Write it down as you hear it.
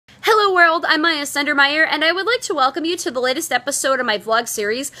Hello world, I'm Maya Sendermeyer, and I would like to welcome you to the latest episode of my vlog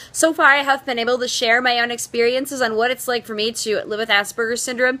series. So far I have been able to share my own experiences on what it's like for me to live with Asperger's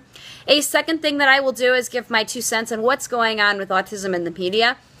syndrome. A second thing that I will do is give my 2 cents on what's going on with autism in the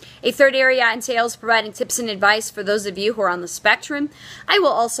media. A third area entails providing tips and advice for those of you who are on the spectrum. I will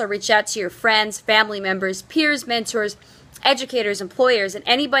also reach out to your friends, family members, peers, mentors, educators, employers, and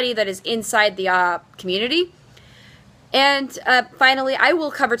anybody that is inside the community. And finally, I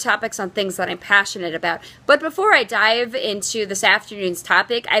will cover topics on things that I'm passionate about. But before I dive into this afternoon's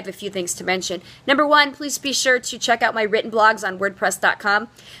topic, I have a few things to mention. Number one, please be sure to check out my written blogs on WordPress.com.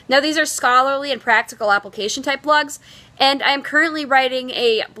 Now, these are scholarly and practical application type blogs, and I am currently writing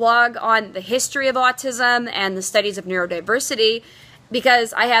a blog on the history of autism and the studies of neurodiversity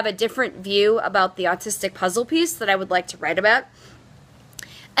because I have a different view about the autistic puzzle piece that I would like to write about.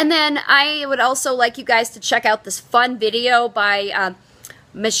 And then I would also like you guys to check out this fun video by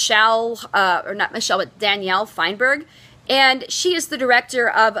Danielle Feinberg. And she is the director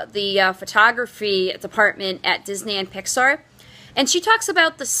of the photography department at Disney and Pixar. And she talks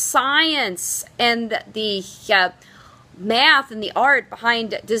about the science and the math and the art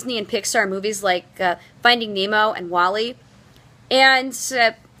behind Disney and Pixar movies like Finding Nemo and WALL-E. And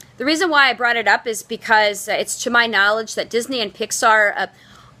the reason why I brought it up is because it's to my knowledge that Disney and Pixar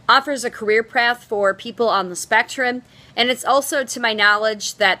offers a career path for people on the spectrum, and it's also to my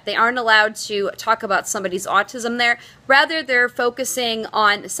knowledge that they aren't allowed to talk about somebody's autism there. Rather, they're focusing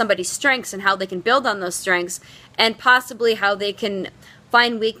on somebody's strengths and how they can build on those strengths, and possibly how they can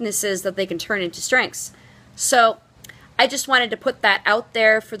find weaknesses that they can turn into strengths. So I just wanted to put that out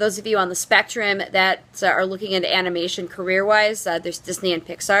there for those of you on the spectrum that are looking into animation career-wise. There's Disney and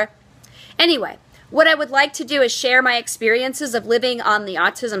Pixar. Anyway, what I would like to do is share my experiences of living on the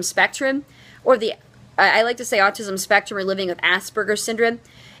autism spectrum, or I like to say autism spectrum, or living with Asperger's syndrome.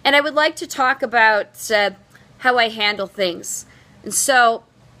 And I would like to talk about how I handle things. And so,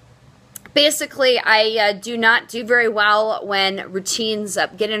 basically, I do not do very well when routines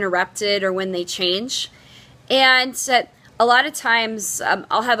get interrupted or when they change. And a lot of times,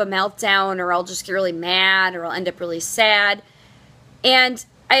 I'll have a meltdown, or I'll just get really mad, or I'll end up really sad. And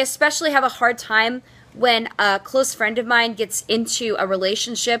I especially have a hard time when a close friend of mine gets into a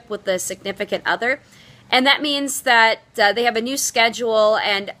relationship with a significant other. And that means that they have a new schedule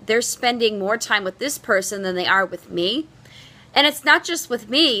and they're spending more time with this person than they are with me. And it's not just with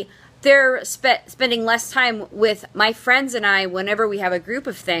me. They're spending less time with my friends and I whenever we have a group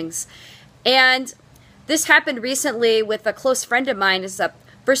of things. And this happened recently with a close friend of mine.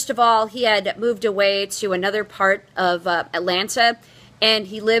 First of all, he had moved away to another part of Atlanta, and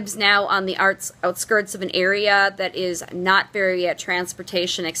he lives now on the outskirts of an area that is not very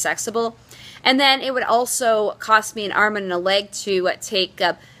transportation accessible. And then it would also cost me an arm and a leg to take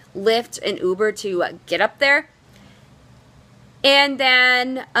Lyft and Uber to get up there. And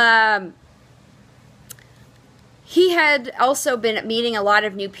then he had also been meeting a lot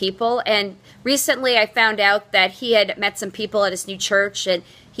of new people, and recently I found out that he had met some people at his new church, and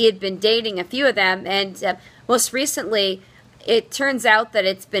he had been dating a few of them, and most recently it turns out that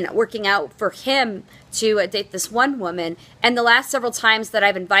it's been working out for him to date this one woman. And the last several times that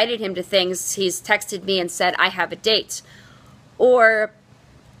I've invited him to things, he's texted me and said, I have a date. Or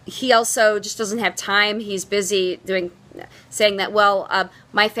he also just doesn't have time. He's busy saying that, well,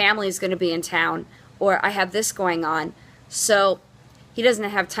 my family is going to be in town, or I have this going on. So he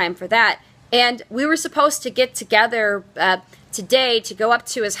doesn't have time for that. And we were supposed to get together today to go up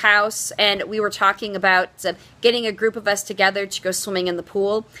to his house, and we were talking about getting a group of us together to go swimming in the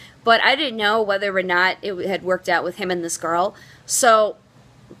pool, but I didn't know whether or not it had worked out with him and this girl. So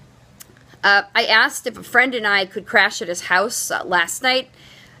I asked if a friend and I could crash at his house last night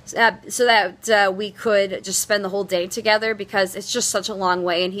so that we could just spend the whole day together, because it's just such a long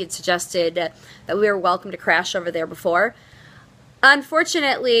way, and he had suggested that we were welcome to crash over there before.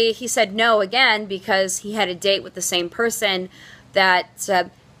 Unfortunately, he said no again because he had a date with the same person that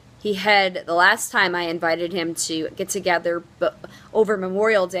he had the last time I invited him to get together over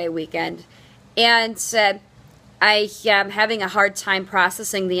Memorial Day weekend. And I am having a hard time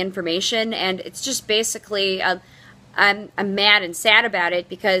processing the information, and it's just basically, I'm mad and sad about it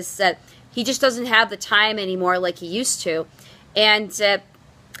because he just doesn't have the time anymore like he used to. And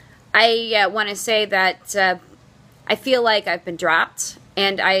I want to say that I feel like I've been dropped,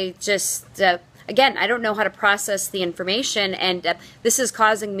 and I just, again, I don't know how to process the information, and this is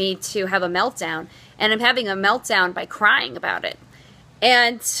causing me to have a meltdown, and I'm having a meltdown by crying about it.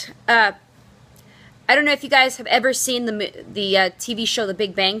 And I don't know if you guys have ever seen the TV show The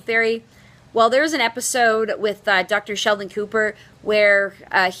Big Bang Theory. Well, there's an episode with Dr. Sheldon Cooper where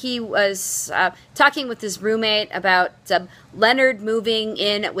he was talking with his roommate about Leonard moving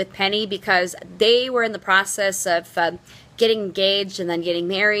in with Penny because they were in the process of getting engaged and then getting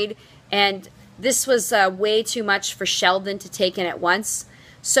married, and this was way too much for Sheldon to take in at once.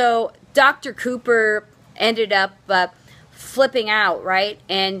 So Dr. Cooper ended up flipping out, right?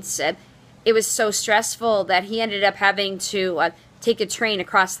 And it was so stressful that he ended up having to take a train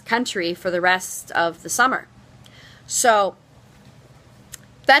across the country for the rest of the summer. So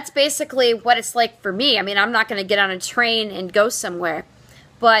that's basically what it's like for me. I mean, I'm not going to get on a train and go somewhere,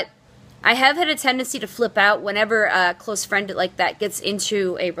 but I have had a tendency to flip out whenever a close friend like that gets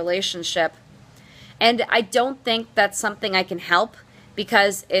into a relationship. And I don't think that's something I can help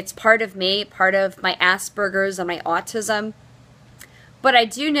because it's part of me, part of my Asperger's and my autism. But I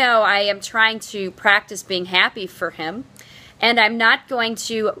do know I am trying to practice being happy for him, and I'm not going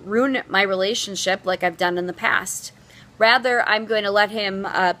to ruin my relationship like I've done in the past. Rather, I'm going to let him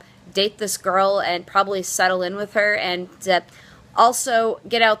date this girl and probably settle in with her, and also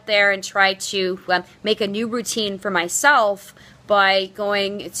get out there and try to make a new routine for myself by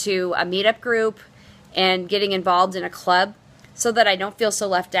going to a meetup group and getting involved in a club so that I don't feel so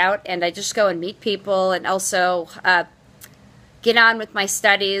left out, and I just go and meet people and also get on with my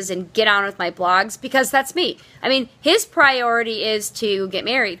studies and get on with my blogs, because that's me. I mean, his priority is to get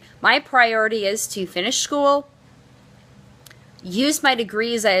married. My priority is to finish school, use my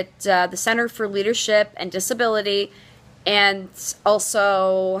degrees at the Center for Leadership and Disability, and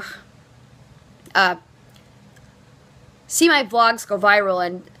also see my vlogs go viral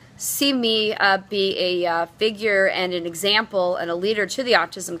and see me be a figure and an example and a leader to the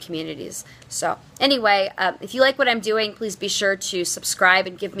autism communities. So anyway, if you like what I'm doing, please be sure to subscribe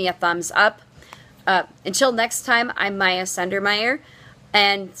and give me a thumbs up. Until next time, I'm Maya Sundermeyer,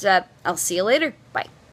 and I'll see you later. Bye.